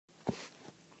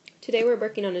Today we're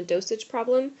working on a dosage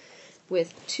problem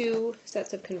with two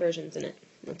sets of conversions in it.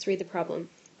 Let's read the problem.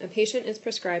 A patient is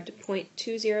prescribed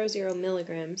 0.200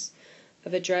 milligrams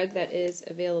of a drug that is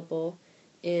available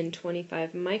in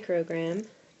 25 microgram,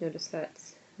 notice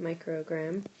that's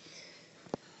microgram,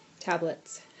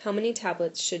 tablets. How many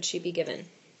tablets should she be given?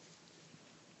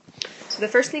 So the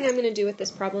first thing I'm going to do with this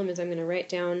problem is I'm going to write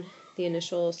down the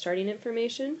initial starting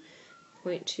information,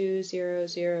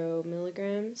 0.200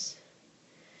 milligrams.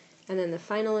 And then the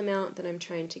final amount that I'm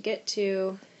trying to get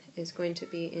to is going to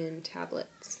be in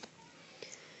tablets.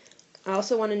 I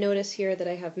also want to notice here that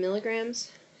I have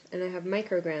milligrams and I have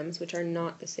micrograms, which are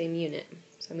not the same unit.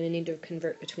 So I'm going to need to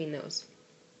convert between those.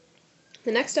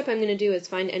 The next step I'm going to do is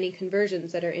find any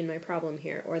conversions that are in my problem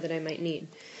here or that I might need.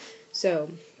 So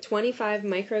 25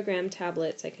 microgram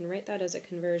tablets, I can write that as a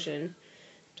conversion.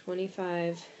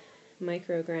 25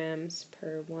 micrograms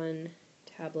per one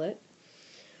tablet.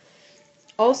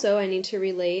 Also, I need to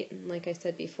relate, like I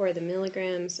said before, the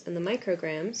milligrams and the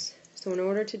micrograms. So in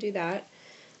order to do that,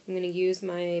 I'm going to use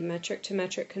my metric to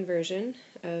metric conversion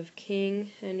of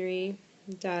King, Henry,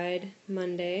 died,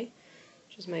 Monday,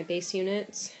 which is my base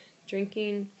units,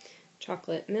 drinking,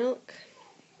 chocolate milk,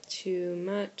 too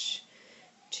much,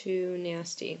 too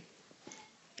nasty.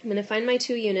 I'm going to find my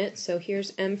two units, so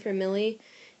here's M for milli,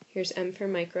 here's M for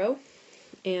micro,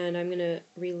 and I'm going to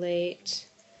relate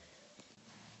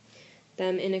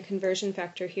them in a conversion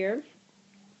factor here,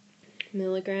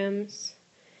 milligrams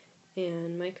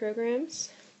and micrograms.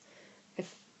 I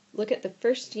look at the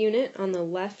first unit on the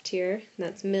left here,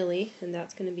 that's milli, and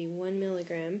that's going to be 1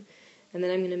 milligram, and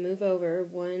then I'm going to move over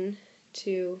 1,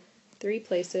 2, 3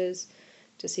 places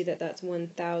to see that that's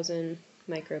 1,000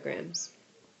 micrograms.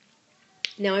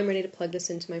 Now I'm ready to plug this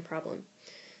into my problem.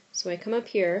 So I come up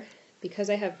here,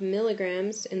 because I have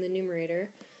milligrams in the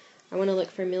numerator, I want to look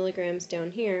for milligrams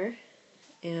down here,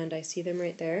 and I see them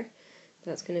right there.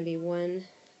 That's going to be 1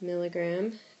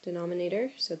 milligram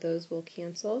denominator, so those will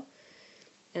cancel,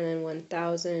 and then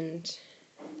 1,000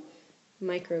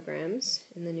 micrograms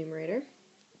in the numerator.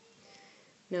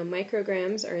 Now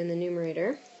micrograms are in the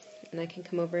numerator, and I can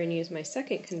come over and use my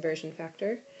second conversion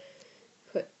factor,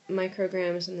 put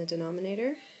micrograms in the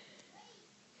denominator,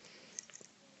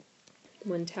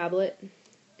 1 tablet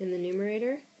in the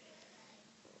numerator,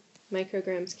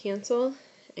 micrograms cancel,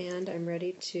 and I'm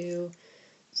ready to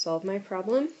solve my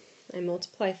problem. I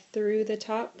multiply through the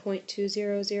top,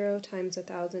 0.200 times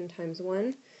 1,000 times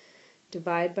 1,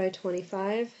 divide by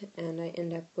 25, and I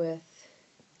end up with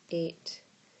 8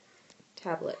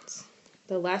 tablets.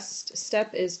 The last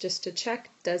step is just to check,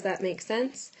 does that make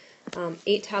sense?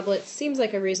 8 tablets seems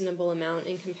like a reasonable amount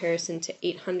in comparison to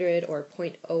 800 or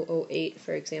 0.008,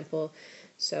 for example,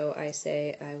 so I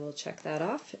say I will check that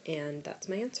off, and that's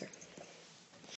my answer.